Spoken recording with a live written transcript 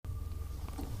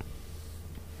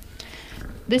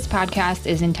This podcast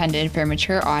is intended for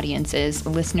mature audiences.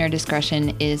 Listener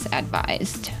discretion is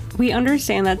advised. We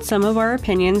understand that some of our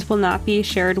opinions will not be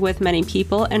shared with many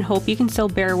people and hope you can still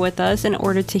bear with us in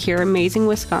order to hear amazing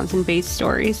Wisconsin-based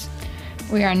stories.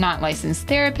 We are not licensed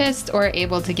therapists or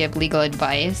able to give legal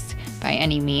advice by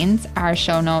any means. Our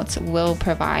show notes will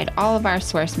provide all of our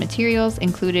source materials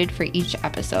included for each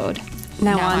episode.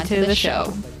 Now on to the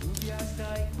show.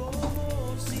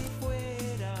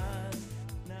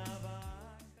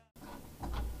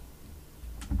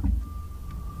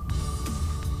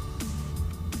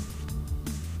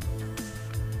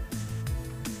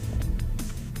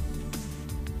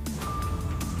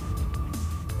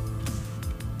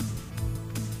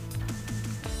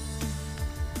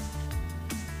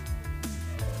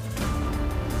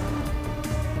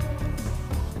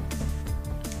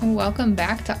 Welcome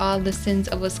back to All Listens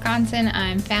of Wisconsin.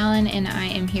 I'm Fallon and I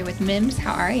am here with Mims.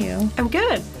 How are you? I'm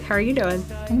good. How are you doing?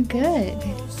 I'm good.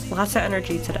 Lots of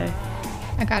energy today.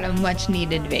 I got a much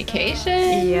needed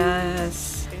vacation.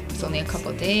 Yes. It's only a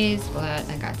couple days, but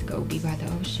I got to go be by the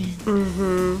ocean.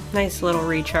 Mm-hmm. Nice little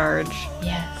recharge.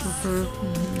 Yes.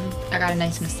 I got a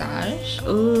nice massage.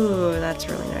 Ooh, that's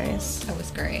really nice. That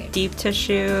was great. Deep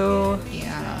tissue.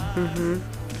 Yeah.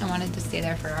 Mm-hmm. I wanted to stay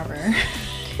there forever.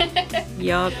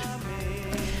 Yup.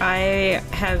 I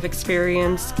have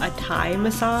experienced a Thai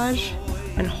massage,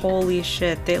 and holy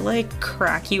shit, they like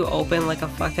crack you open like a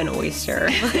fucking oyster.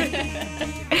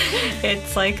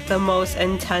 It's like the most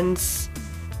intense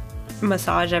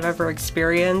massage I've ever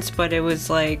experienced, but it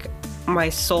was like my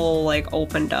soul like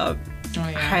opened up. Oh,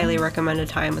 yeah? Highly recommend a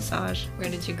Thai massage. Where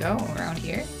did you go? Around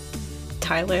here?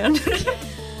 Thailand.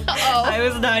 Oh. I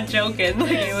was not joking.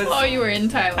 Like, it was. Oh, you were in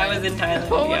Thailand. I was in Thailand.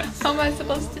 Oh, Yeah. how am I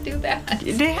supposed to do that?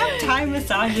 They have Thai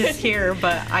massages here,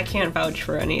 but I can't vouch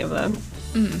for any of them.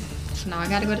 So now I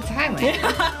gotta go to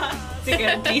Thailand. To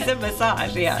get a decent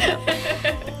massage, yeah.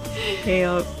 Hey,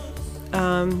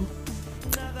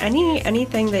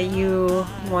 anything that you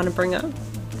want to bring up?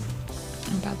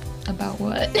 About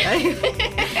what?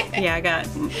 Yeah, I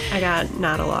got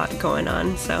not a lot going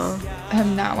on, so.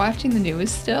 I'm not watching the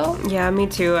news still. Yeah, me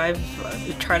too. I've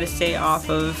tried to stay off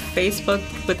of Facebook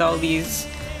with all these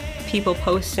people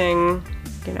posting,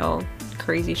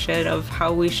 crazy shit of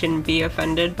how we shouldn't be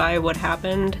offended by what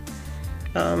happened.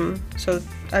 So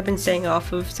I've been staying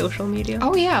off of social media.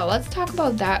 Oh yeah, let's talk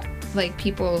about that, like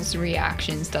people's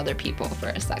reactions to other people for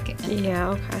a second. Yeah,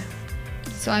 okay.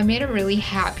 So I made a really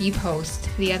happy post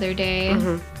the other day,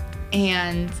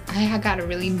 and I got a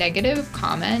really negative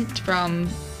comment from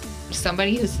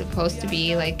somebody who's supposed to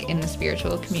be like in the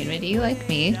spiritual community like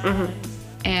me,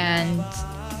 and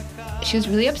she was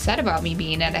really upset about me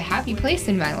being at a happy place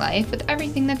in my life with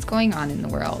everything that's going on in the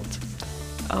world.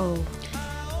 Oh,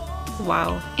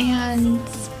 wow. And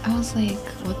I was like,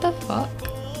 what the fuck?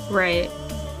 Right.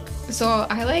 So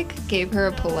I gave her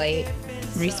a polite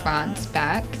response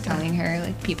back, telling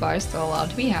her people are still allowed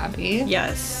to be happy.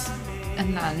 Yes.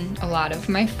 And then a lot of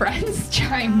my friends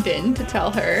chimed in to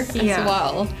tell her as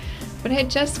well. But I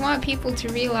just want people to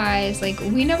realize,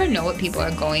 we never know what people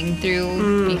are going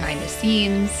through behind the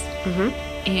scenes.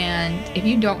 And if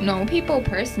you don't know people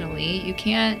personally, you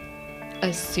can't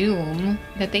assume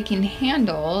that they can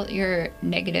handle your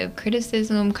negative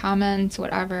criticism, comments,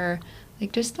 whatever.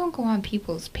 Just don't go on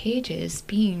people's pages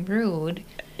being rude.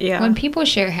 Yeah. When people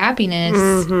share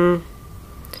happiness,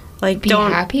 be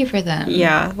happy for them.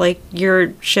 Yeah, you're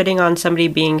shitting on somebody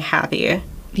being happy.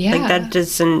 Yeah.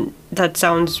 That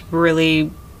sounds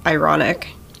really ironic.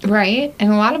 Right?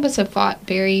 And a lot of us have fought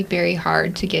very, very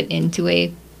hard to get into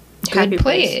a good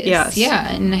place. Yes.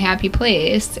 Yeah, in a happy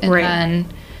place. And then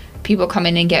people come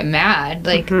in and get mad.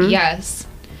 Yes,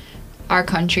 our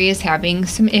country is having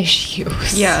some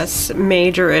issues. Yes,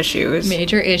 major issues.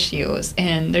 Major issues.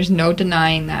 And there's no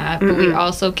denying that. But we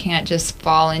also can't just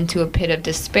fall into a pit of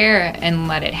despair and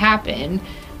let it happen.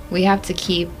 We have to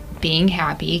keep being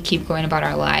happy, keep going about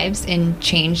our lives, and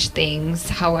change things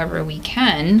however we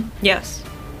can. Yes.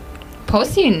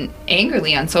 Posting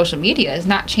angrily on social media is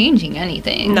not changing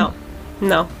anything. No.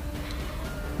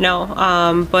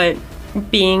 But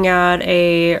being at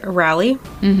a rally,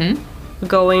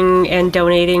 going and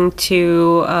donating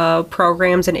to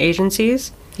programs and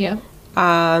agencies,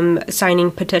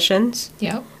 signing petitions,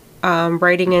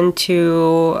 writing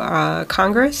into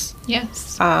Congress.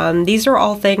 Yes. These are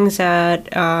all things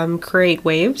that create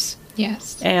waves.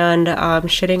 Yes. And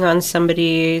shitting on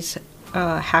somebody's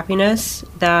happiness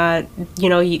that,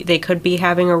 they could be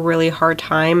having a really hard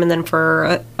time, and then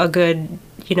for a good,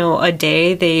 a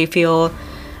day they feel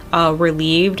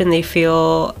relieved and they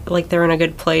feel like they're in a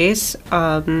good place.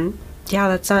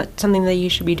 That's not something that you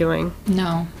should be doing.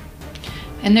 No.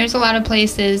 And there's a lot of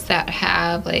places that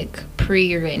have like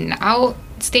pre-written out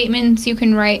statements you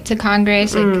can write to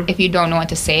Congress, like if you don't know what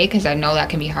to say, because I know that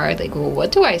can be hard. Like, well,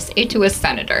 what do I say to a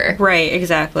senator? Right,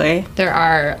 exactly. There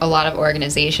are a lot of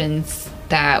organizations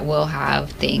that will have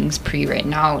things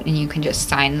pre-written out, and you can just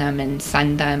sign them and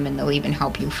send them, and they'll even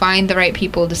help you find the right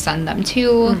people to send them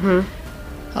to.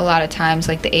 A lot of times,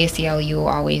 like the ACLU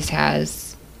always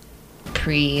has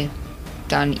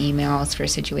pre-done emails for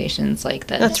situations like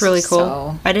this. That's really cool.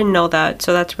 So, I didn't know that,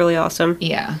 so that's really awesome.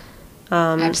 yeah.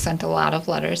 I've sent a lot of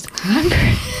letters to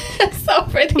Congress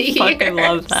over the years. Fucking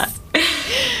love that.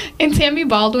 And Tammy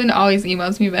Baldwin always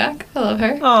emails me back. I love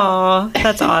her. Aw,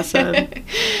 that's awesome.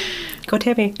 Go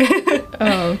Tammy.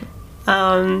 Oh.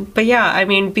 But yeah, I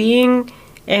mean, being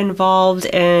involved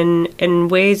in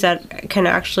ways that can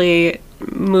actually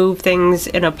move things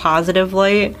in a positive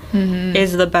light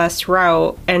is the best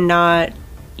route, and not,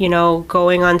 you know,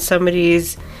 going on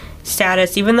somebody's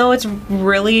status, even though it's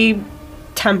really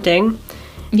tempting.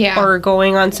 Yeah. Or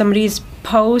going on somebody's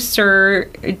post,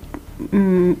 or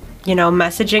you know,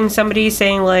 messaging somebody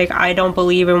saying like, I don't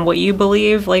believe in what you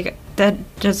believe. Like, that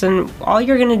doesn't, all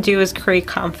you're gonna do is create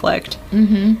conflict.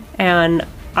 And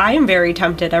I am very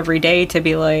tempted every day to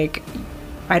be like,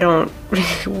 I don't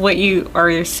what you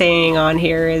are saying on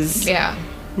here is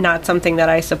not something that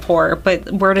I support. But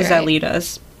where does that lead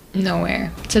us?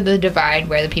 Nowhere. To the divide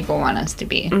where the people want us to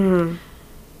be.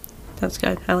 That's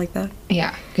good. I like that.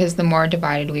 Yeah, because the more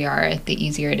divided we are, the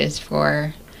easier it is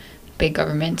for big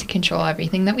government to control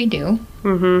everything that we do.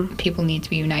 People need to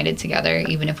be united together,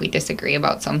 even if we disagree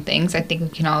about some things. I think we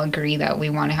can all agree that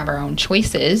we want to have our own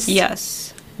choices.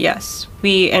 Yes.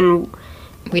 We don't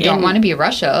want to be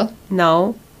Russia.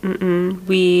 No.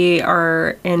 We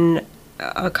are in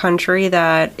a country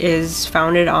that is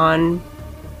founded on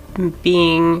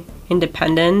being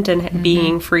independent and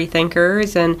being free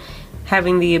thinkers and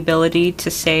having the ability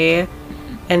to say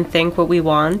and think what we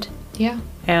want. Yeah.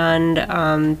 And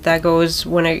that goes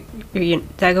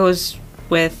that goes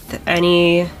with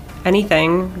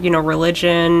anything, you know,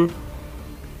 religion,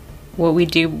 what we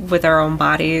do with our own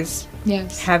bodies.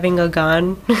 Yes. Having a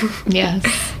gun. Yes.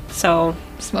 So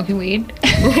smoking weed.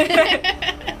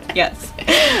 Yes.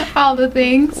 All the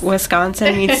things.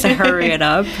 Wisconsin needs to hurry it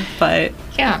up, but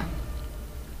yeah.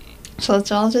 So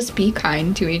let's all just be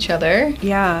kind to each other.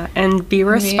 Yeah, and be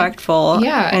respectful.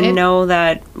 Yeah. And know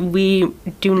that we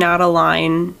do not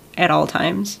align at all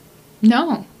times.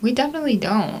 No, we definitely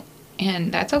don't.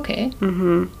 And that's okay.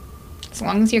 As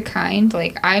long as you're kind.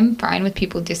 Like, I'm fine with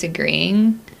people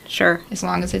disagreeing. Sure. As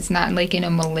long as it's not, like, in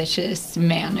a malicious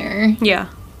manner. Yeah.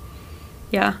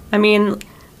 Yeah. I mean,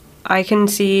 I can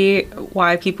see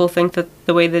why people think that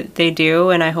the way that they do,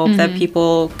 and I hope that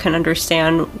people can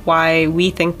understand why we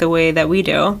think the way that we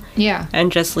do. Yeah.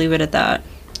 And just leave it at that.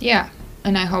 Yeah.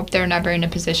 And I hope they're never in a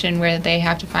position where they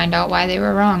have to find out why they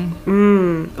were wrong.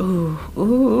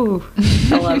 Ooh.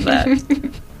 I love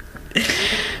that.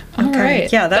 All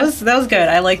right. Yeah, that was good.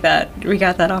 I like that. We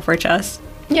got that off our chest.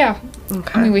 Yeah.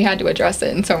 Okay. I mean, we had to address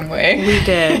it in some way. We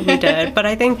did. But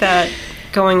I think that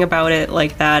going about it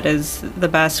like that is the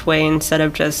best way, instead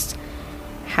of just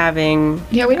having...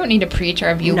 Yeah, we don't need to preach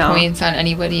our viewpoints on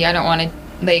anybody. I don't want to,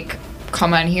 like,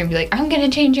 come on here and be like, I'm going to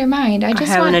change your mind. I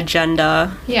have an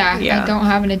agenda. Yeah, I don't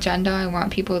have an agenda. I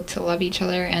want people to love each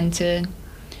other and to,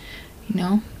 you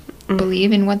know,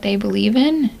 believe in what they believe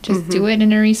in. Just do it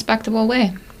in a respectable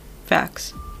way.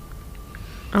 Facts.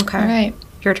 Okay. All right.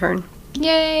 Your turn.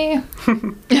 Yay.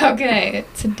 Okay.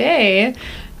 Today,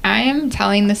 I am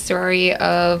telling the story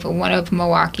of one of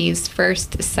Milwaukee's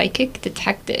first psychic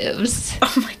detectives.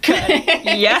 Oh my God.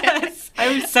 Yes.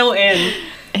 I'm so in.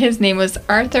 His name was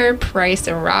Arthur Price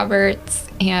Roberts,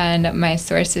 and my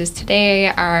sources today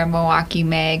are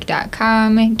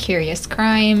MilwaukeeMag.com, Curious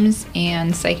Crimes,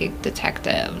 and Psychic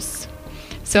Detectives.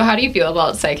 So how do you feel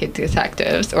about psychic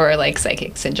detectives, or like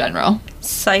psychics in general?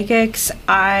 Psychics,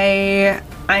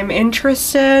 I'm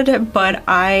interested, but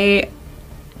I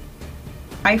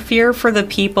fear for the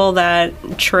people that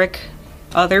trick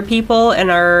other people and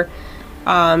are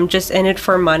just in it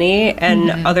for money,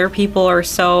 and other people are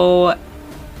so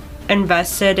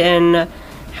invested in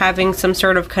having some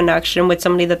sort of connection with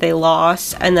somebody that they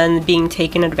lost and then being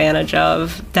taken advantage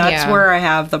of. That's where I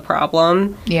have the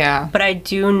problem. Yeah. But I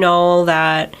do know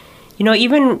that, you know,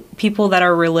 even people that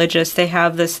are religious, they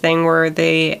have this thing where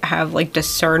they have like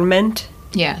discernment.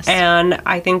 Yes. And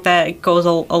I think that goes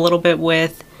a little bit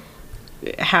with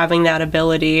having that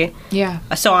ability. Yeah.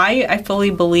 So I fully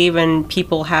believe in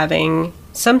people having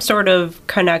some sort of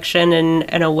connection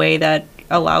in a way that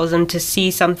allows them to see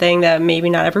something that maybe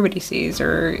not everybody sees,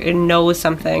 or knows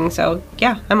something. So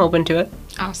yeah, I'm open to it.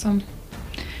 Awesome.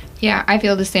 Yeah, I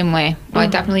feel the same way. Well, I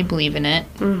definitely believe in it.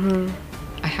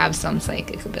 I have some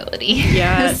psychic ability.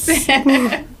 Yes.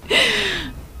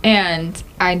 And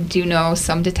I do know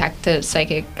some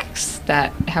psychics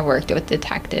that have worked with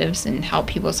detectives and help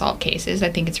people solve cases.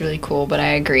 I think it's really cool, but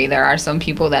I agree there are some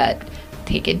people that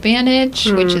take advantage,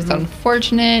 which is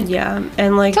unfortunate. Yeah,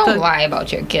 and like don't lie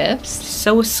about your gifts.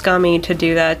 So scummy to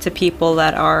do that to people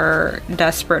that are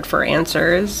desperate for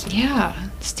answers. Yeah,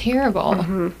 it's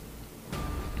terrible.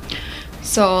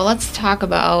 So let's talk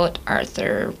about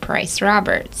Arthur Price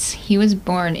Roberts. He was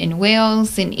born in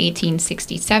Wales in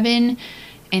 1867,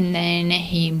 and then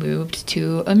he moved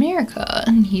to America.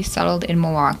 He settled in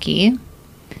Milwaukee.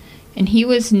 And he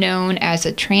was known as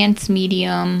a trance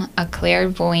medium, a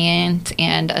clairvoyant,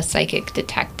 and a psychic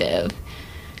detective.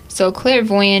 So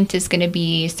clairvoyant is going to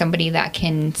be somebody that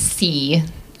can see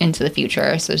into the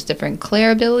future. So there's different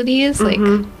clair abilities, like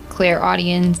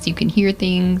clairaudience, you can hear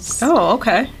things. Oh,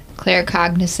 okay.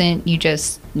 Claircognizant, you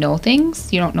just know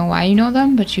things. You don't know why you know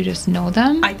them, but you just know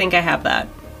them. I think I have that.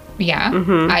 Yeah,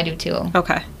 I do too.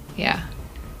 Okay. Yeah.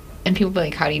 And people be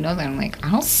like, how do you know that? I'm like,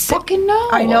 I don't fucking know.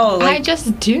 I know. Like, I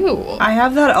just do. I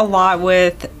have that a lot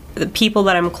with the people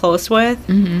that I'm close with.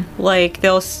 Like,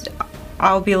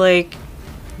 I'll be like,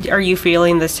 are you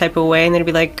feeling this type of way? And they'll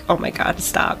be like, oh my God,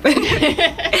 stop.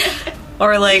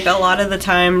 Or like a lot of the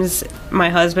times my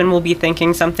husband will be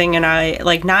thinking something and I,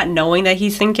 like, not knowing that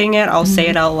he's thinking it, I'll say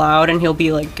it out loud and he'll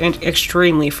be like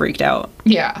extremely freaked out.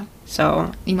 Yeah.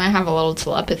 So. You might have a little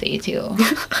telepathy too.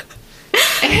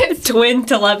 Twin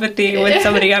telepathy with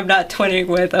somebody I'm not twinning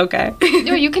with, okay.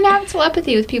 No, you can have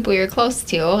telepathy with people you're close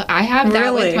to. I have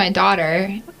that with my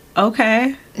daughter.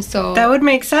 Okay. So that would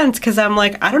make sense because I'm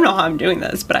like, I don't know how I'm doing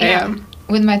this, but I am.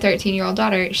 With my 13-year-old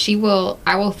daughter,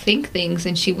 I will think things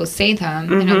and she will say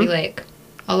them, and I'll be like,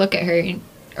 I'll look at her,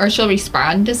 or she'll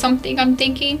respond to something I'm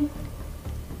thinking.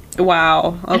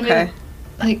 Wow. Okay.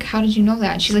 Like, how did you know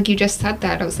that? And she's like, you just said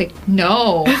that. I was like,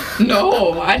 no,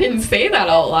 I didn't say that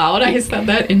out loud. I said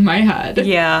that in my head.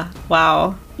 Yeah.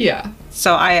 Wow. Yeah.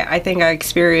 So I think I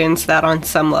experienced that on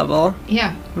some level.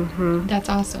 Yeah. That's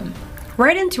awesome.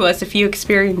 Write into us if you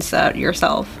experience that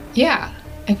yourself. Yeah.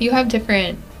 If you have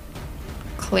different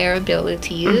clair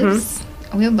abilities,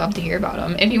 we would love to hear about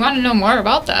them. If you want to know more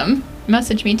about them,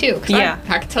 message me too. Cause I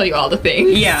can tell you all the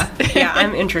things. Yeah.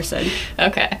 I'm interested.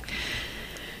 Okay.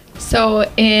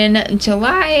 So in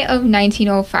July of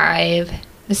 1905,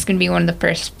 this is going to be one of the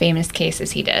first famous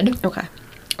cases he did. Okay.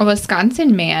 A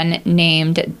Wisconsin man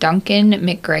named Duncan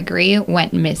McGregory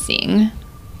went missing,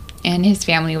 and his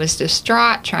family was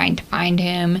distraught trying to find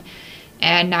him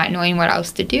and not knowing what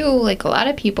else to do. Like a lot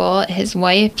of people, his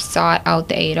wife sought out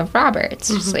the aid of Roberts.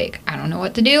 Just like, I don't know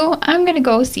what to do. I'm going to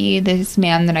go see this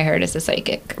man that I heard is a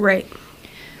psychic. Right.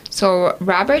 So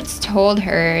Roberts told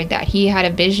her that he had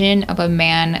a vision of a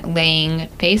man laying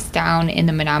face down in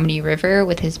the Menominee River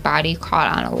with his body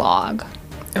caught on a log.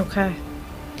 Okay.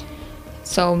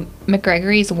 So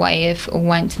McGregory's wife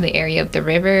went to the area of the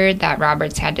river that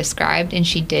Roberts had described, and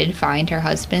she did find her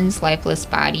husband's lifeless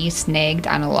body snagged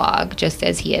on a log, just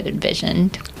as he had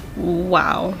envisioned.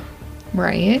 Wow.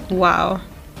 Right? Wow.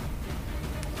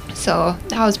 So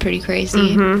that was pretty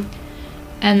crazy.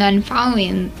 And then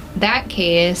following that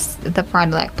case, the Fond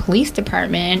du Lac Police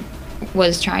Department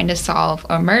was trying to solve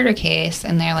a murder case,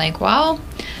 and they're like, well,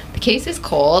 the case is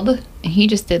cold, and he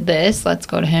just did this. Let's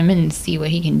go to him and see what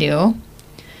he can do.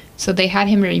 So they had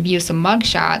him review some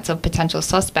mugshots of potential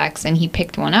suspects, and he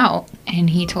picked one out,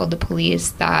 and he told the police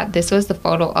that this was the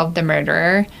photo of the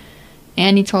murderer,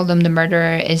 and he told them the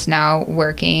murderer is now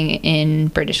working in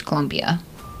British Columbia.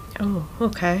 Oh,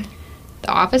 okay. The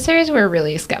officers were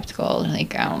really skeptical.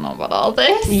 Like, I don't know about all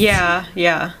this.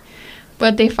 Yeah.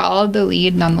 But they followed the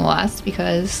lead nonetheless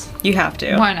because... You have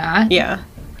to. Why not? Yeah.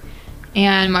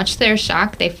 And much to their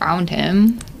shock, they found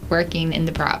him working in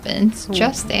the province,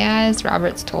 just as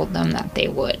Roberts told them that they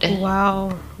would.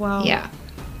 Wow. Yeah.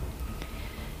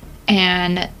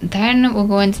 And then we'll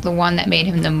go into the one that made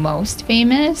him the most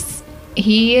famous.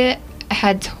 He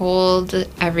had told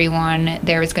everyone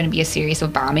there was going to be a series of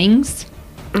bombings.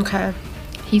 Okay.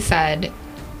 He said,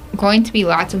 going to be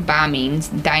lots of bombings,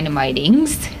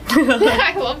 dynamitings.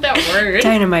 I love that word.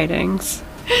 Dynamitings.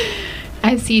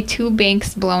 I see 2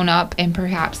 banks blown up and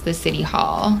perhaps the city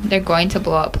hall. They're going to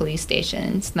blow up police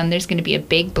stations. Then there's going to be a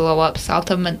big blow up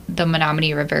south of the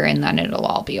Menominee River, and then it'll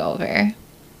all be over.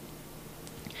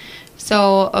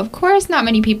 So, of course, not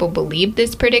many people believe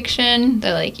this prediction.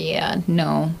 They're like, yeah,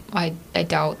 no, I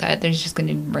doubt that there's just going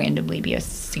to randomly be a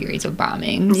series of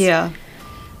bombings. Yeah.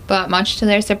 But much to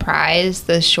their surprise,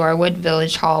 the Shorewood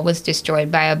Village Hall was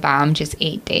destroyed by a bomb just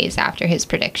 8 days after his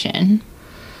prediction.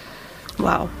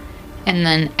 Wow. And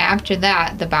then after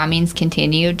that, the bombings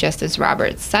continued just as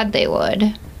Roberts said they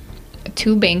would.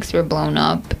 2 banks were blown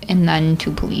up, and then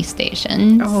 2 police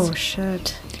stations. Oh,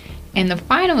 shit. And the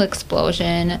final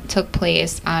explosion took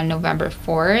place on November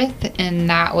 4th, and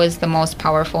that was the most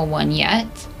powerful one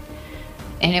yet.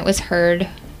 And it was heard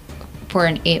for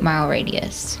an 8-mile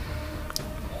radius.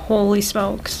 Holy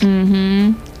smokes.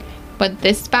 Mm-hmm. But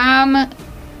this bomb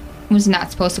was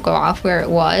not supposed to go off where it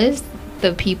was.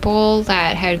 The people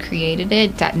that had created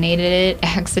it detonated it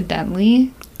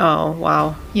accidentally. Oh,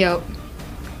 wow. Yep.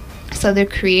 So the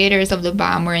creators of the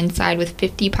bomb were inside with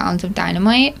 50 pounds of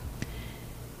dynamite.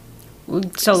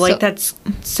 So, like, that's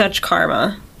such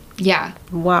karma. Yeah.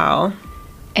 Wow.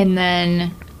 And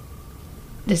then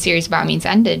the series of bombings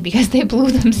ended because they blew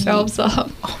themselves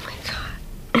up. Oh, my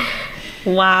God.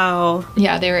 Wow.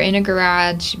 Yeah, they were in a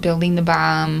garage building the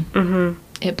bomb. Mm-hmm.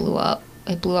 It blew up.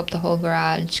 It blew up the whole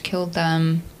garage, killed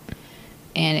them,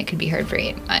 and it could be heard for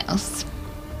 8 miles.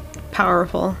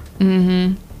 Powerful.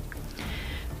 Mm-hmm.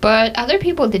 But other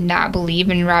people did not believe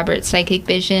in Robert's psychic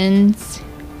visions,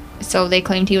 so they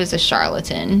claimed he was a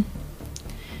charlatan.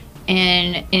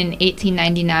 And in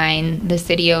 1899, the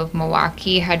city of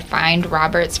Milwaukee had fined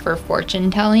Roberts for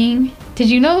fortune-telling. Did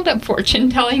you know that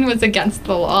fortune-telling was against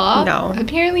the law? No.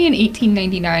 Apparently in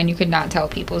 1899, you could not tell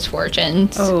people's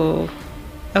fortunes. Oh,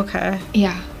 okay.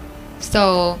 Yeah.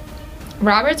 So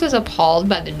Roberts was appalled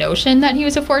by the notion that he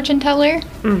was a fortune-teller.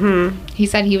 Mm-hmm. He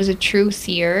said he was a true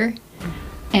seer,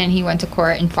 and he went to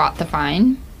court and fought the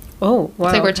fine. Oh, wow.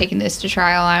 It's like, we're taking this to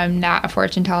trial. I'm not a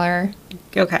fortune-teller.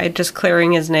 Okay, just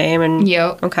clearing his name and...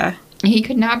 Yep. Okay. He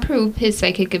could not prove his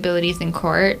psychic abilities in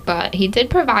court, but he did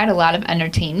provide a lot of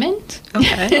entertainment.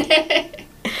 Okay.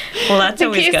 Well, that's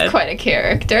always good. He's quite a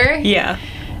character. Yeah.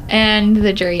 And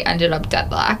the jury ended up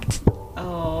deadlocked.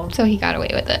 Oh. So he got away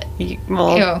with it.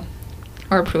 Well...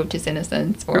 Or proved his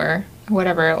innocence, or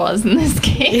whatever it was in this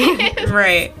case.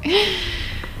 Right.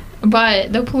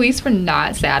 But the police were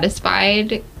not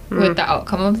satisfied with the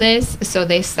outcome of this, so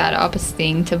they set up a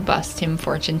sting to bust him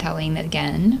fortune-telling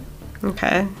again.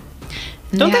 Okay.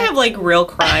 Don't they have, like, real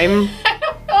crime? I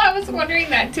don't know, I was wondering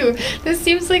that too. This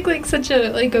seems like such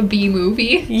a B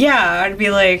movie. Yeah, I'd be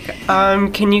like,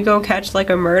 can you go catch, like,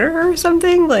 a murder or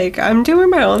something? Like, I'm doing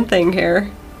my own thing here.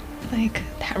 Like,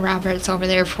 that Robert's over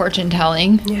there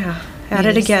fortune-telling. Yeah, at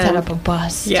it again. Set up a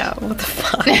bust. Yeah, what the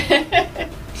fuck?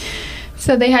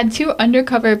 So they had 2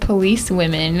 undercover police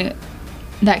women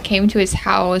that came to his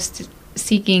house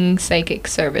seeking psychic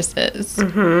services.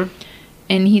 Mm-hmm.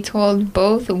 And he told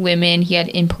both women he had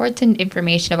important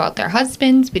information about their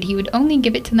husbands, but he would only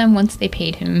give it to them once they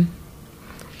paid him.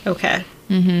 Okay.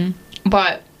 Mm-hmm.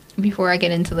 But before I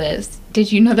get into this,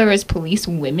 did you know there was police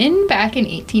women back in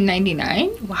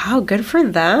 1899? Wow, good for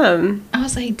them. I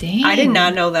was like, dang. I did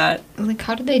not know that. Like,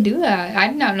 how did they do that? I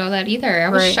did not know that either. I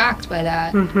was shocked by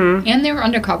that. Mm-hmm. And they were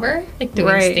undercover, like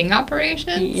doing sting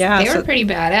operations. Yeah. They were pretty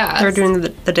badass. They were doing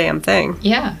the damn thing.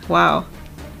 Yeah. Wow.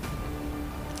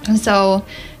 And so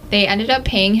they ended up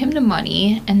paying him the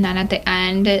money, and then at the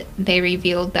end, they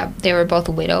revealed that they were both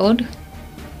widowed,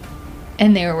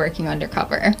 and they were working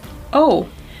undercover. Oh.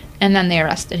 And then they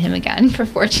arrested him again for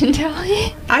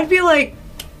fortune-telling. I'd be like,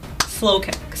 slow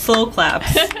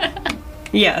claps.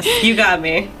 Yes, you got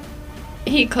me.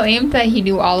 He claimed that he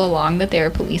knew all along that they were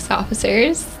police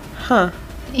officers. Huh.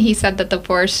 He said that the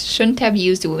force shouldn't have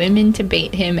used women to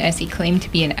bait him, as he claimed to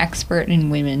be an expert in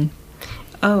women.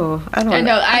 Oh, I don't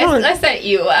know. I said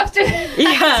you after that.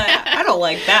 Yeah, I don't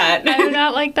like that. I do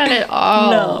not like that at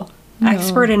all. No.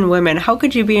 Expert in women. How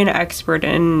could you be an expert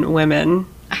in women?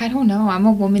 I don't know. I'm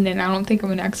a woman, and I don't think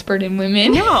I'm an expert in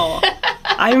women. No.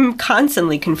 I'm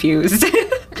constantly confused.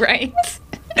 Right.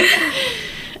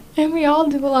 And we all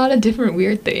do a lot of different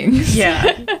weird things.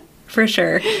 Yeah, for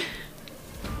sure.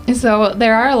 So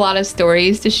there are a lot of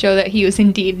stories to show that he was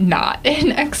indeed not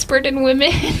an expert in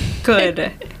women.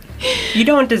 Good. You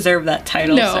don't deserve that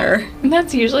title, sir. And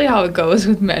that's usually how it goes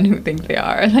with men who think they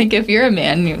are. Like, if you're a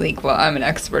man, you're like, well, I'm an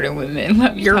expert in women,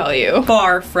 let me tell you. You're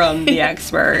far from the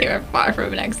expert. You're far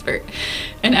from an expert.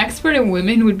 An expert in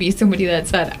women would be somebody that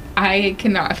said, I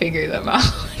cannot figure them out.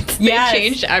 Yes. They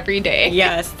change every day.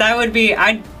 Yes, that would be,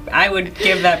 I would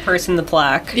give that person the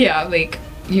plaque. Yeah, like,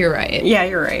 you're right. Yeah,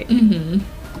 you're right.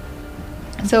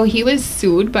 Mm-hmm. So he was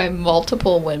sued by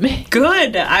multiple women.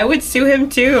 Good. I would sue him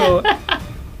too.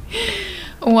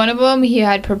 One of them he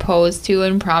had proposed to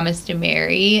and promised to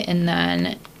marry, and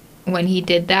then when he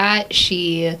did that,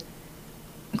 she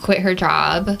quit her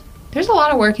job. There's a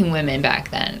lot of working women back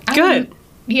then. Good.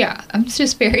 Yeah, I'm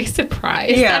just very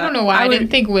surprised. Yeah, I don't know why I didn't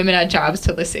think women had jobs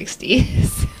till the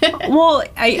 60s. Well,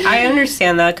 I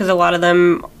understand that because a lot of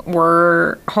them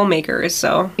were homemakers,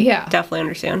 so Yeah. definitely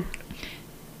understand.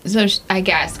 So I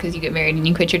guess because you get married and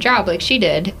you quit your job like she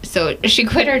did. So she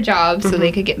quit her job so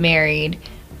they could get married.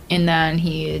 And then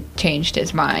he changed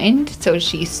his mind. So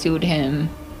she sued him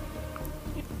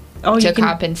to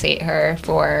compensate her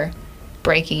for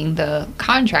breaking the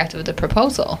contract of the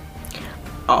proposal.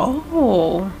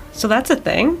 Oh, so that's a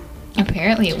thing?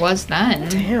 Apparently it was then.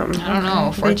 Damn. I don't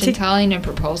know. Fortune telling and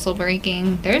proposal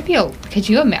breaking. There'd be could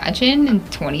you imagine in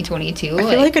 2022? I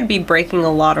feel like it'd be breaking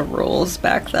a lot of rules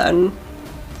back then.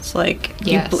 It's like,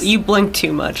 yes. you blink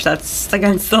too much. That's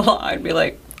against the law. I'd be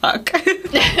like, fuck.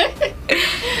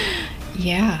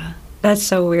 Yeah. That's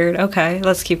so weird. Okay,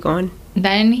 let's keep going.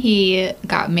 Then he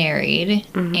got married,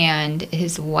 and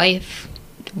his wife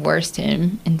divorced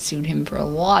him and sued him for a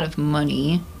lot of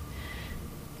money.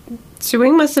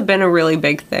 Suing must have been a really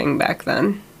big thing back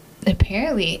then.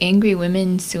 Apparently, angry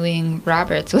women suing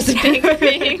Roberts was a big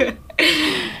thing.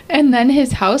 And then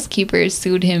his housekeepers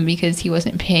sued him because he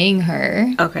wasn't paying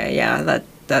her. Okay, yeah,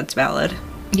 that's valid.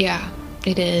 Yeah,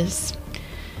 it is.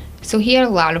 So he had a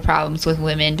lot of problems with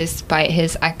women despite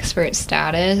his expert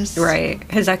status. Right.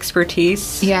 His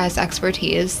expertise. Yeah, his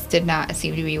expertise did not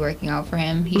seem to be working out for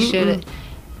him. He should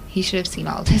have seen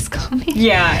all this coming.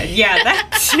 Yeah,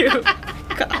 that too.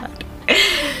 God.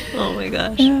 Oh my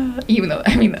gosh. Even though,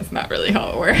 I mean, that's not really how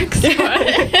it works.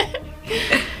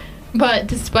 But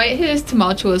despite his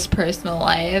tumultuous personal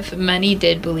life, many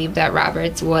did believe that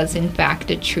Roberts was in fact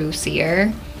a true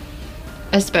seer.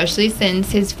 Especially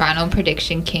since his final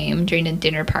prediction came during a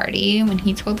dinner party when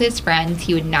he told his friends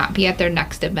he would not be at their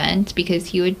next event because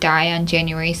he would die on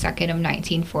January 2nd of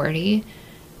 1940.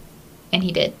 And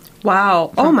he did.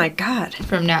 Wow. Oh my God.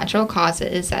 From natural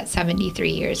causes at 73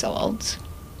 years old.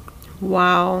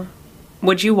 Wow.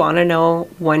 Would you want to know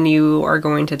when you are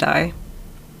going to die?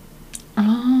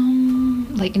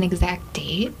 Like an exact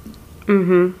date?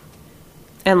 Mm-hmm.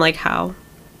 And like how?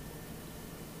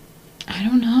 I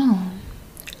don't know.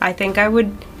 I think I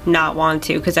would not want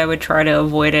to because I would try to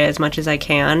avoid it as much as I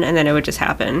can and then it would just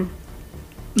happen.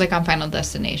 Like on Final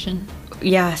Destination?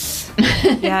 Yes.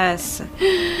 Yes.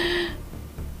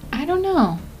 I don't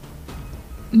know.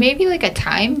 Maybe like a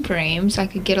time frame so I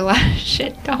could get a lot of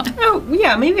shit done. Oh,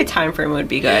 yeah, maybe a time frame would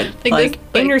be good. Like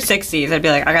in your 60s, I'd be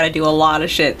like, I gotta do a lot of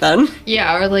shit then.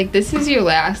 Yeah, or like, this is your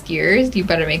last years, you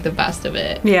better make the best of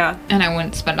it. Yeah. And I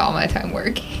wouldn't spend all my time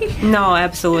working. No,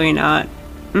 absolutely not.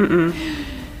 Mm-mm.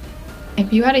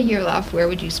 If you had a year left, where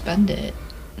would you spend it?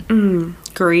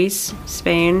 Greece,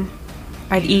 Spain.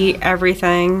 I'd eat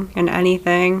everything and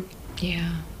anything.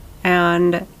 Yeah.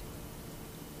 And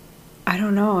I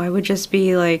don't know, I would just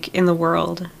be like in the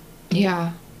world.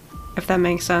 Yeah. If that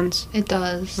makes sense. It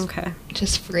does. Okay.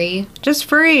 Just free. Just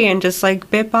free and just like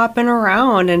bip-bopping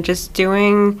around and just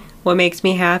doing what makes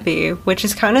me happy. Which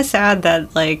is kind of sad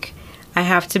that like I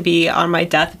have to be on my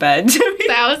deathbed.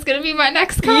 That was going to be my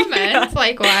next comment. Yeah.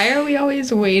 Like, why are we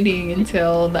always waiting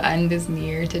until the end is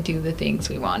near to do the things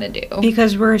we want to do?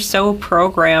 Because we're so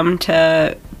programmed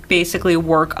to basically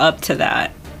work up to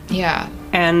that. Yeah.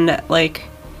 And like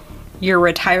your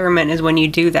retirement is when you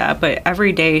do that, but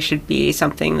every day should be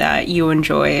something that you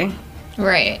enjoy.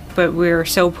 Right. But we're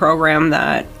so programmed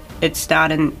that it's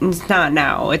not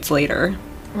now, it's later.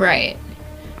 Right.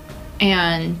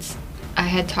 And I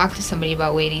had talked to somebody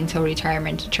about waiting until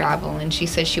retirement to travel, and she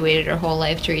said she waited her whole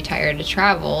life to retire to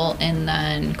travel, and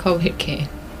then COVID came.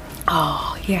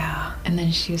 Oh, yeah. And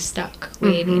then she was stuck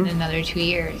waiting another 2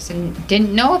 years and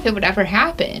didn't know if it would ever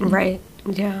happen. Right.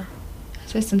 Yeah.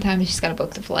 So sometimes you just gotta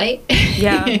book the flight.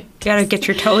 Yeah. You gotta get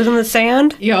your toes in the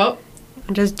sand. Yup.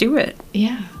 And just do it.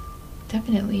 Yeah.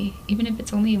 Definitely. Even if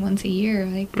it's only once a year,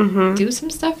 like, do some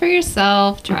stuff for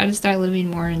yourself. Try to start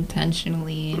living more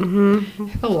intentionally. I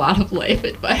have a lot of life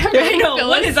advice. I know.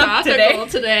 What is up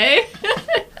today?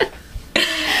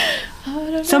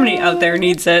 Somebody out there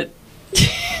needs it.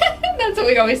 That's what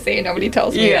we always say. Nobody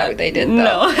tells me how they did, though.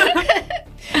 No.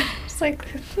 It's like,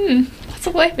 lots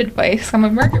of life advice. I'm a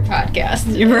murder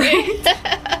podcast. You're right.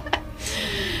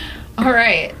 All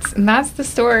right, and that's the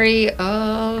story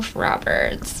of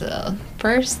Roberts, the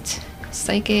first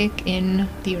psychic in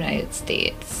the United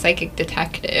States, psychic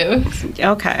detective.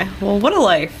 Okay, well, what a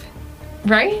life.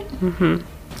 Right?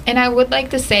 And I would like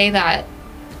to say that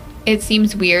it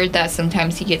seems weird that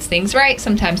sometimes he gets things right,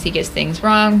 sometimes he gets things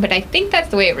wrong, but I think that's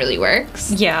the way it really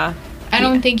works. Yeah. I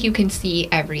don't think you can see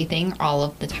everything all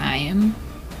of the time.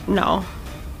 No.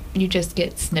 You just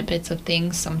get snippets of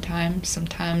things sometimes.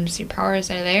 Sometimes your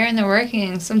powers are there and they're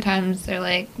working. Sometimes they're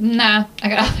like, nah, I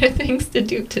got other things to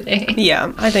do today.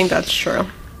 Yeah, I think that's true.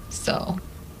 So.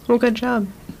 Well, good job.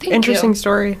 Thank Interesting you.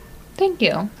 story. Thank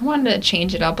you. I wanted to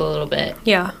change it up a little bit.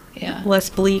 Yeah. Yeah. Less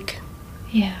bleak.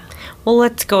 Yeah. Well,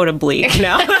 let's go to bleak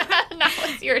now. Now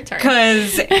it's your turn.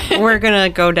 Because we're going to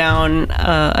go down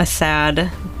a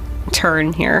sad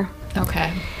turn here.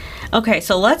 Okay. Okay,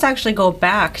 so let's actually go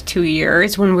back 2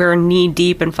 years when we were knee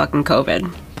deep in fucking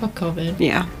COVID. Fuck COVID.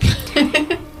 Yeah.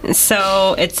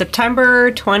 So it's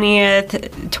September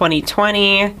 20th,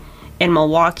 2020 in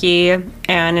Milwaukee.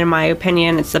 And in my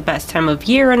opinion, it's the best time of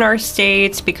year in our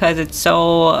states because it's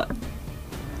so,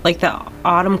 like, the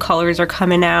autumn colors are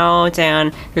coming out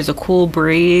and there's a cool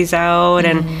breeze out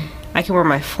and I can wear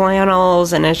my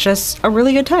flannels and it's just a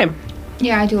really good time.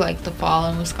 Yeah, I do like the fall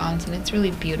in Wisconsin. It's really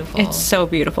beautiful. It's so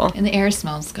beautiful. And the air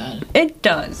smells good. It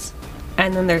does.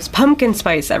 And then there's pumpkin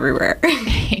spice everywhere. I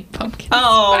hate pumpkin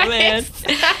spice. Man.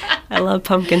 I love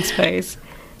pumpkin spice.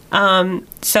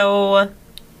 So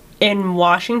in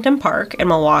Washington Park in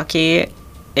Milwaukee,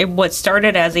 what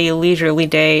started as a leisurely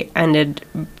day ended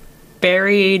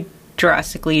very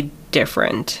drastically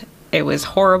different. It was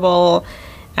horrible,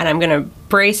 and I'm going to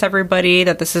brace everybody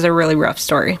that this is a really rough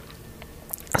story.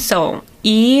 So,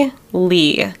 E.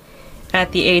 Lee,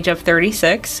 at the age of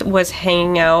 36, was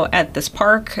hanging out at this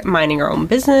park, minding her own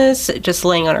business, just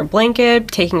laying on her blanket,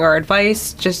 taking our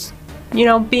advice, just, you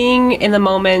know, being in the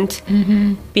moment,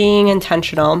 being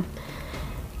intentional.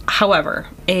 However,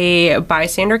 a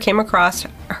bystander came across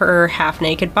her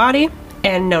half-naked body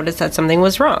and noticed that something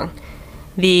was wrong.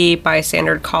 The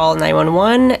bystander called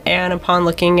 911, and upon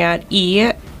looking at E,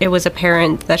 it was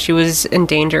apparent that she was in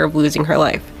danger of losing her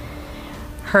life.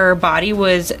 Her body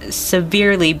was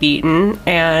severely beaten,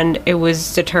 and it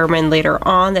was determined later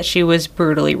on that she was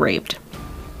brutally raped.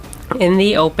 In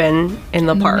the open, in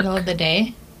the park. In the middle of the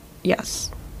day?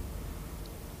 Yes.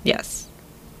 Yes.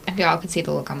 If y'all could see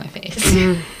the look on my face.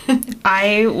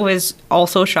 I was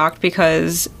also shocked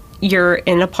because you're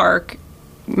in a park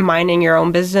minding your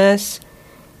own business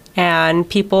and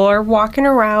people are walking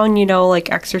around, you know,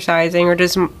 like exercising or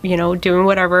just, you know, doing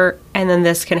whatever, and then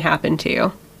this can happen to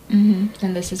you.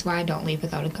 And this is why I don't leave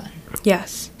without a gun.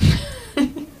 Yes.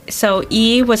 So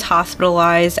E was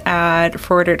hospitalized at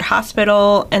Fordham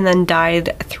Hospital and then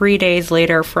died 3 days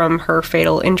later from her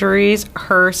fatal injuries.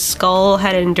 Her skull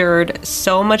had endured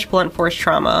so much blunt force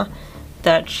trauma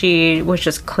that she was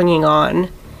just clinging on.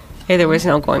 There was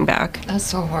no going back. That's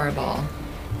so horrible.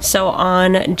 So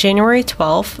on January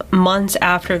 12th, months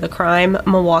after the crime,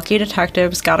 Milwaukee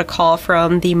detectives got a call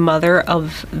from the mother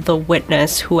of the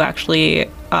witness who actually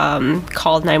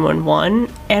called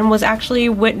 911 and was actually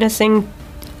witnessing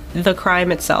the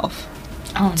crime itself.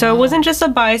 Oh, so no. It wasn't just a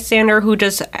bystander who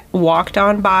just walked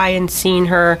on by and seen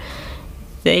her.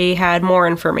 They had more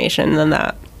information than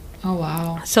that. Oh,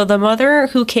 wow. So the mother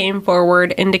who came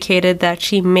forward indicated that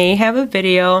she may have a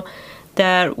video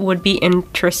that would be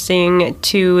interesting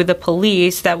to the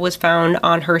police that was found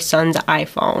on her son's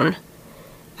iPhone.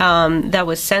 That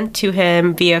was sent to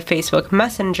him via Facebook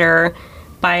Messenger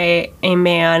by a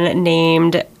man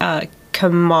named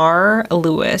Kamar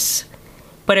Lewis,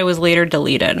 but it was later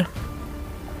deleted.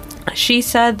 She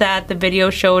said that the video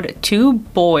showed two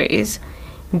boys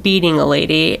beating a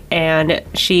lady, and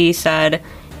she said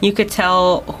you could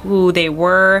tell who they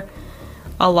were.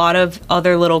 A lot of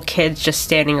other little kids just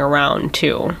standing around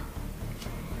too.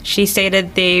 She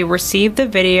stated they received the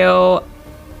video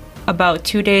about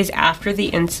 2 days after the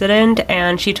incident,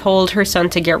 and she told her son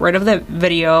to get rid of the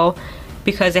video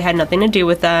because it had nothing to do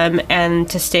with them and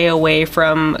to stay away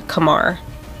from Kamar.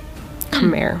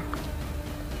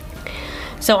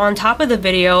 So on top of the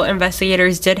video,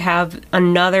 investigators did have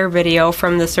another video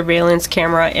from the surveillance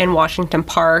camera in Washington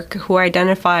Park who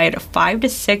identified 5 to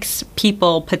 6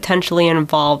 people potentially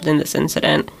involved in this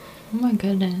incident. Oh my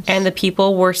goodness. And the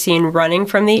people were seen running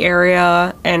from the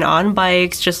area and on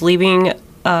bikes, just leaving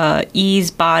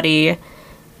E's body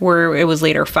where it was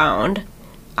later found.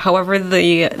 However,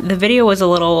 the video was a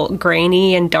little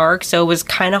grainy and dark, so it was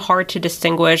kind of hard to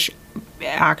distinguish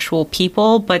actual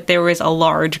people, but there was a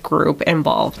large group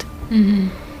involved.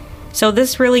 So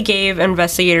this really gave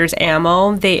investigators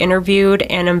ammo. They interviewed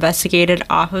and investigated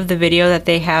off of the video that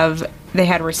they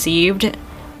had received,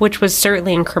 which was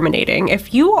certainly incriminating.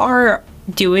 If you are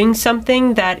doing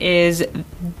something that is,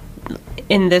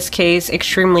 in this case,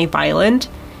 extremely violent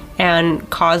and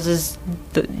causes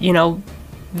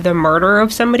the murder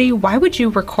of somebody, why would you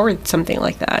record something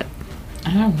like that?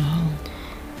 I don't know.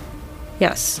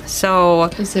 Yes, so...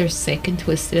 Because they're sick and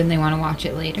twisted and they want to watch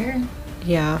it later?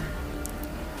 Yeah.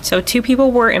 So 2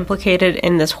 people were implicated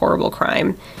in this horrible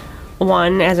crime.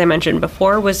 One, as I mentioned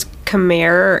before, was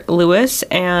Kamar Lewis,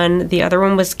 and the other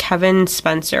one was Kevin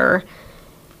Spencer.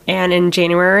 And in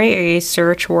January, a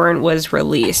search warrant was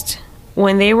released.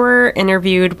 when they were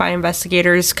interviewed by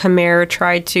investigators, Khmer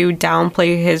tried to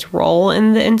downplay his role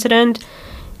in the incident,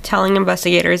 telling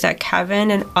investigators that Kevin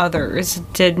and others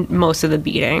did most of the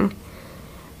beating.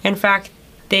 In fact,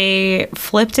 they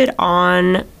flipped it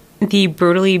on the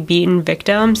brutally beaten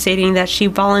victim, stating that she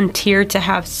volunteered to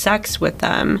have sex with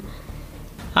them.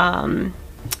 And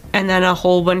then a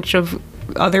whole bunch of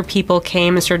other people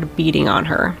came and started beating on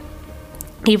her,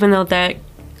 even though that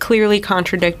clearly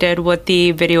contradicted what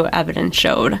the video evidence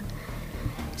showed.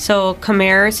 So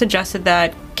Khmer suggested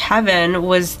that Kevin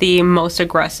was the most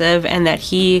aggressive and that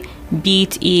he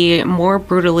beat E more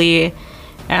brutally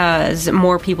as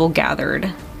more people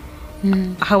gathered.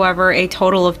 However, a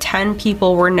total of 10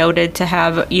 people were noted to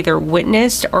have either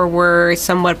witnessed or were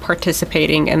somewhat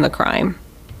participating in the crime.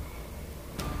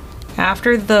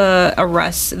 After the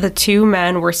arrests, the two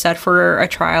men were set for a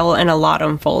trial and a lot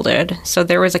unfolded. So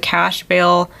there was a cash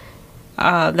bail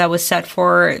that was set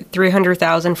for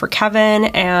 $300,000 for Kevin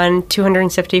and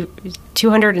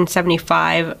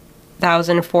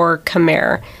 $275,000 for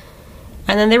Khmer.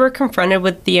 And then they were confronted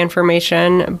with the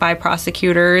information by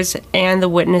prosecutors and the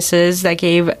witnesses that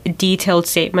gave detailed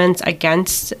statements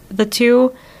against the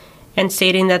two and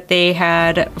stating that they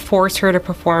had forced her to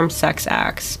perform sex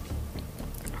acts.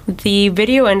 The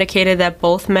video indicated that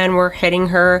both men were hitting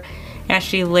her as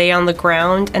she lay on the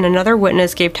ground, and another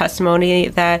witness gave testimony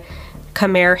that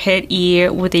Khmer hit E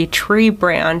with a tree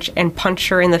branch and punched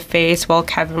her in the face while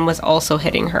Kevin was also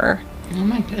hitting her. Oh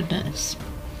my goodness.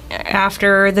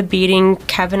 After the beating,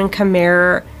 Kevin and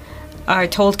Khmer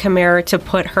told Khmer to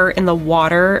put her in the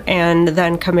water, and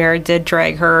then Khmer did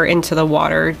drag her into the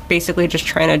water, basically just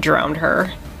trying to drown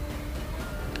her.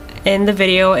 In the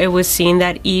video, it was seen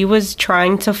that E was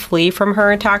trying to flee from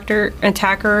her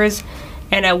attackers,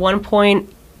 and at one point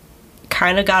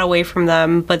kind of got away from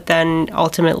them, but then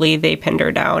ultimately they pinned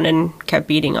her down and kept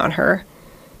beating on her.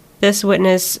 This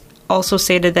witness also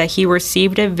stated that he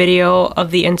received a video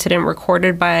of the incident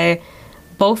recorded by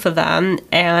both of them,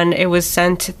 and it was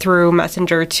sent through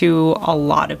Messenger to a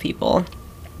lot of people,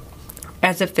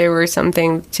 as if they were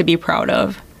something to be proud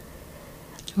of.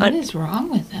 What is wrong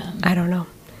with them? I don't know.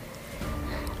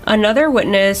 Another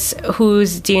witness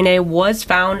whose DNA was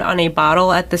found on a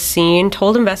bottle at the scene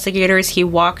told investigators he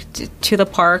walked to the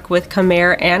park with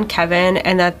Khmer and Kevin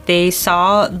and that they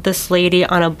saw this lady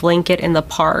on a blanket in the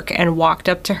park and walked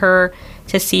up to her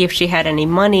to see if she had any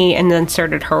money and then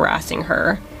started harassing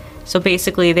her. So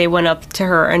basically they went up to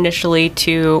her initially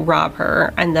to rob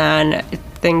her, and then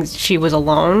she was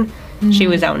alone. Mm-hmm. She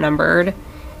was outnumbered.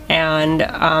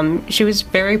 And she was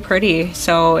very pretty,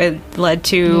 so it led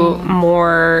to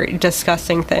more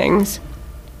disgusting things.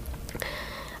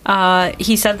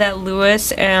 He said that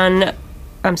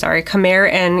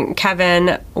Khmer and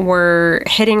Kevin were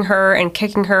hitting her and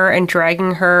kicking her and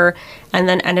dragging her, and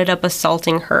then ended up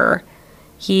assaulting her.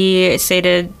 He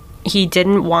stated he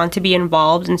didn't want to be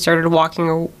involved and started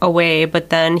walking away, but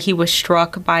then he was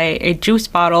struck by a juice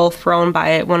bottle thrown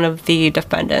by one of the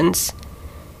defendants.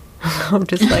 I'm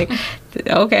just like,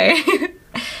 okay.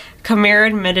 Khmer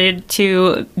admitted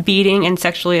to beating and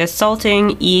sexually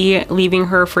assaulting E, leaving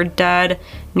her for dead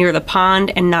near the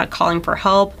pond and not calling for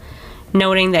help,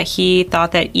 noting that he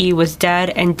thought that E was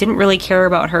dead and didn't really care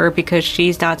about her because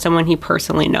she's not someone he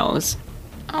personally knows.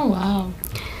 Oh, wow.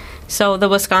 So the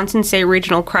Wisconsin State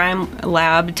Regional Crime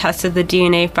Lab tested the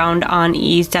DNA found on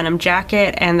E's denim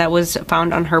jacket and that was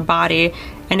found on her body,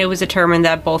 and it was determined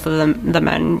that both of the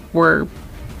men were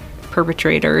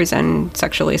perpetrators and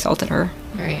sexually assaulted her.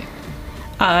 Right.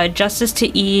 Justice to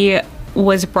E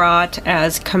was brought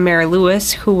as Khmer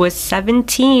Lewis, who was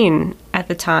 17 at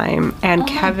the time, and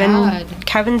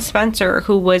Kevin Spencer,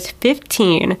 who was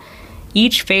 15.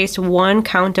 Each faced one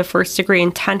count of first-degree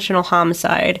intentional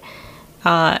homicide,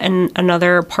 and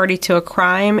another party to a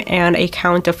crime, and a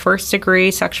count of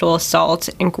first-degree sexual assault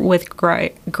with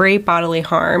great bodily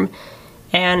harm,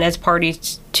 and as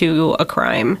parties to a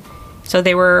crime. So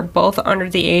they were both under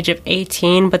the age of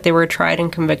 18, but they were tried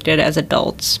and convicted as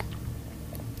adults.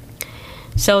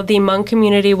 So the Hmong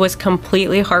community was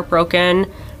completely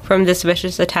heartbroken from this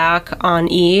vicious attack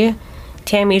on E.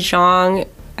 Tammy Zhang,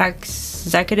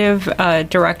 executive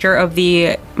director of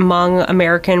the Hmong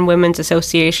American Women's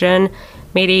Association,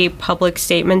 made a public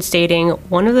statement stating,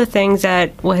 "One of the things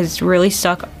that has really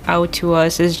stuck out to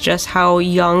us is just how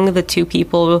young the two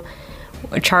people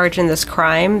charged in this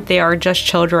crime. They are just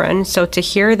children. So to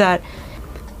hear that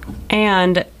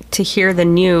and to hear the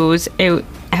news, it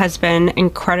has been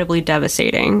incredibly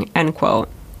devastating," end quote.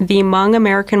 The Hmong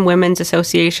American Women's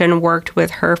Association worked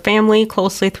with her family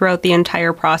closely throughout the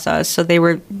entire process, so they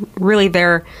were really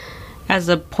there as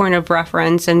a point of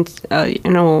reference and,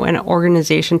 an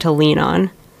organization to lean on.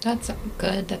 That's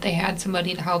good that they had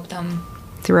somebody to help them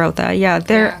throughout that. Yeah,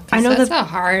 I know that's a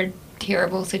hard,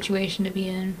 terrible situation to be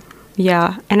in.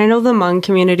 Yeah, and I know the Hmong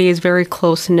community is very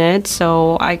close-knit,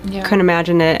 so I couldn't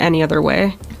imagine it any other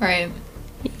way. Right.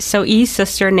 So E's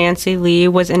sister, Nancy Lee,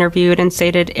 was interviewed and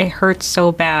stated, "It hurts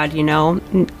so bad,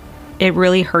 It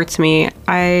really hurts me.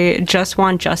 I just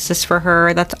want justice for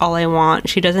her. That's all I want.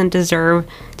 She doesn't deserve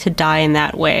to die in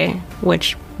that way,"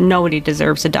 which nobody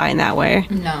deserves to die in that way.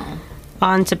 No.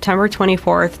 On September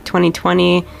 24th,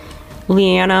 2020,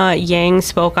 Leanna Yang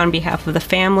spoke on behalf of the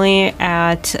family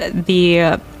at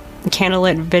the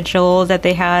candlelit vigil that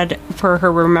they had for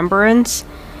her remembrance.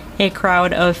 A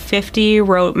crowd of 50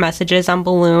 wrote messages on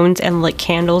balloons and lit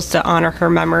candles to honor her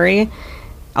memory.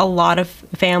 A lot of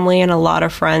family and a lot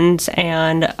of friends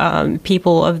and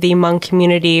people of the Hmong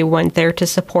community went there to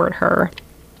support her.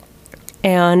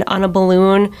 And on a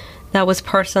balloon that was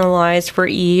personalized for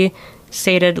E,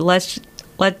 stated,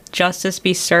 let justice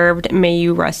be served. May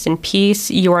you rest in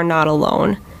peace. You are not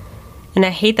alone." And I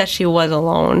hate that she was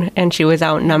alone and she was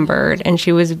outnumbered and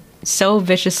she was so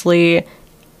viciously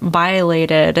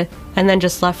violated and then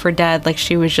just left for dead like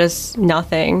she was just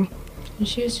nothing. And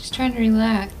she was just trying to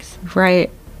relax. Right.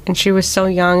 And she was so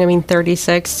young,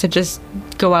 36, to just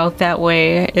go out that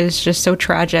way is just so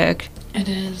tragic. It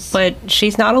is. But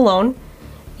she's not alone.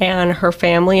 And her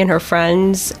family and her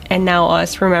friends and now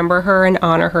us remember her and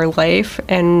honor her life.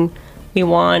 And we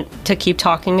want to keep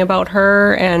talking about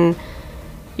her and,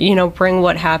 bring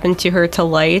what happened to her to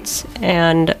light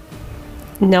and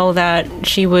know that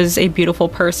she was a beautiful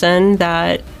person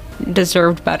that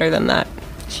deserved better than that.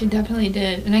 She definitely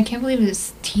did. And I can't believe it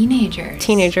was teenagers.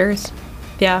 Teenagers.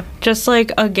 Yeah. Just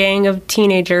like a gang of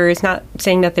teenagers, not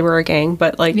saying that they were a gang,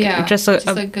 but just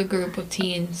like a group of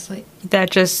teens that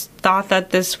just thought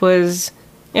that this was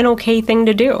an okay thing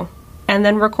to do and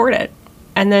then record it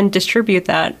and then distribute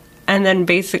that. And then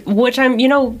which I'm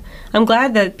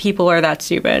glad that people are that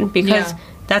stupid because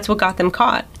that's what got them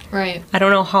caught. Right. I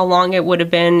don't know how long it would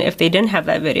have been if they didn't have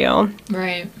that video.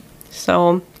 Right.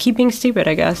 So keep being stupid,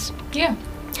 I guess. Yeah.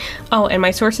 Oh, and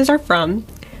my sources are from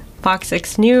Fox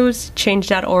 6 News,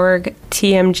 Change.org,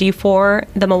 TMG4,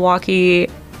 the Milwaukee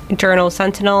Journal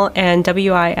Sentinel, and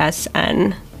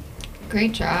WISN.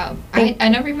 Great job. I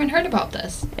never even heard about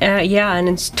this. Yeah, and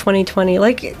it's 2020.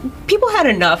 People had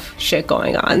enough shit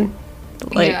going on.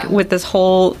 With this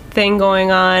whole thing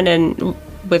going on and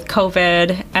with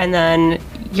COVID, and then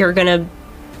you're gonna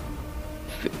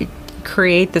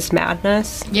create this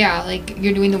madness. Yeah,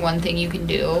 you're doing the one thing you can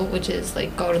do, which is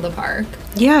go to the park.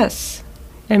 Yes.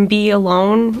 And be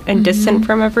alone and distant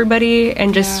from everybody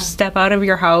and just step out of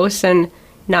your house and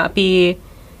not be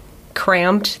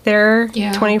cramped there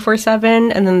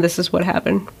 24/7, and then this is what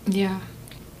happened. Yeah.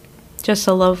 Just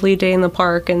a lovely day in the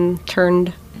park and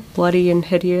turned bloody and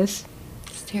hideous.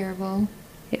 It's terrible.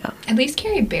 Yeah. At least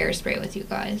carry bear spray with you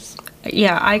guys.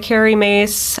 Yeah, I carry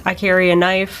mace, I carry a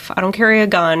knife, I don't carry a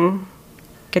gun.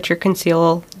 Get your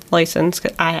conceal license,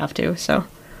 'cause I have to, so.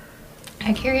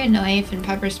 I carry a knife and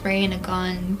pepper spray and a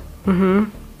gun.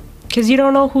 Because you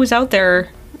don't know who's out there,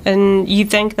 and you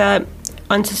think that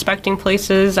unsuspecting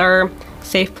places are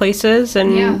safe places,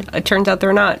 and it turns out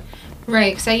they're not.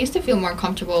 Right, because I used to feel more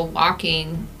comfortable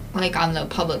walking on the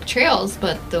public trails,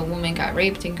 but the woman got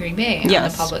raped in Green Bay on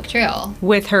the public trail.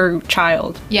 With her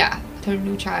child. Yeah, with her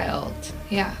new child.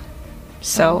 Yeah.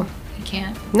 So you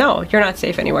can't. No, you're not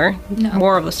safe anywhere. No.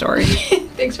 More of the story.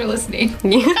 Thanks for listening.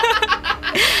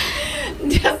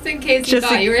 Just in case you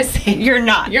thought you were safe. You're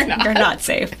not. You're not. You're not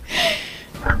safe.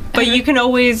 But you can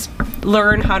always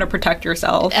learn how to protect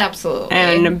yourself. Absolutely.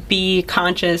 And be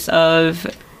conscious of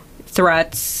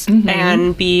threats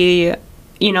and be,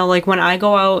 when I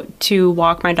go out to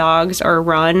walk my dogs or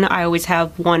run, I always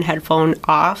have one headphone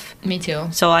off. Me too.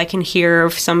 So I can hear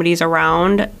if somebody's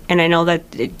around. And I know that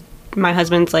my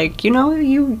husband's like,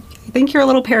 you think you're a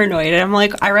little paranoid. And I'm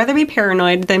like, I'd rather be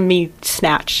paranoid than be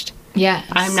snatched. Yes.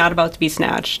 I'm not about to be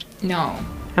snatched. No.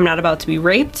 I'm not about to be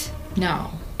raped.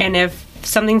 No. And if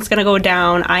something's going to go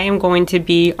down, I am going to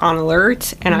be on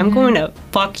alert, and I'm going to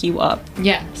fuck you up.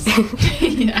 Yes.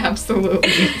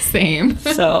 Absolutely. Same.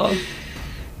 So.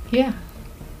 Yeah.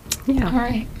 Yeah. All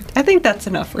right. I think that's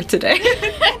enough for today.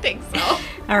 I think so.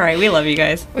 All right. We love you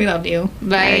guys. We love you.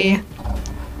 Bye.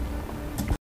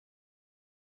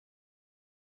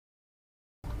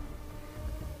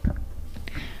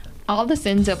 All the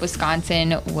Sins of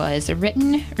Wisconsin was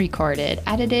written, recorded,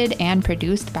 edited, and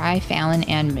produced by Fallon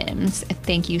and Mims.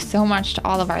 Thank you so much to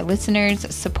all of our listeners,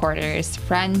 supporters,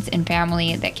 friends, and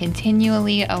family that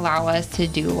continually allow us to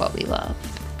do what we love.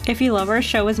 If you love our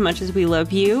show as much as we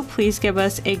love you, please give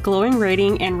us a glowing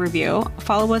rating and review.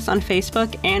 Follow us on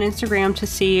Facebook and Instagram to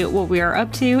see what we are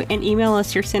up to, and email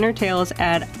us your sin or tales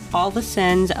at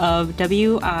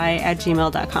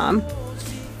allthesinsofwi@gmail.com.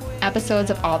 Episodes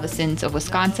of All the Sins of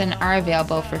Wisconsin are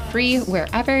available for free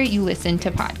wherever you listen to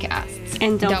podcasts.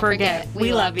 And don't forget,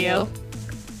 we love you.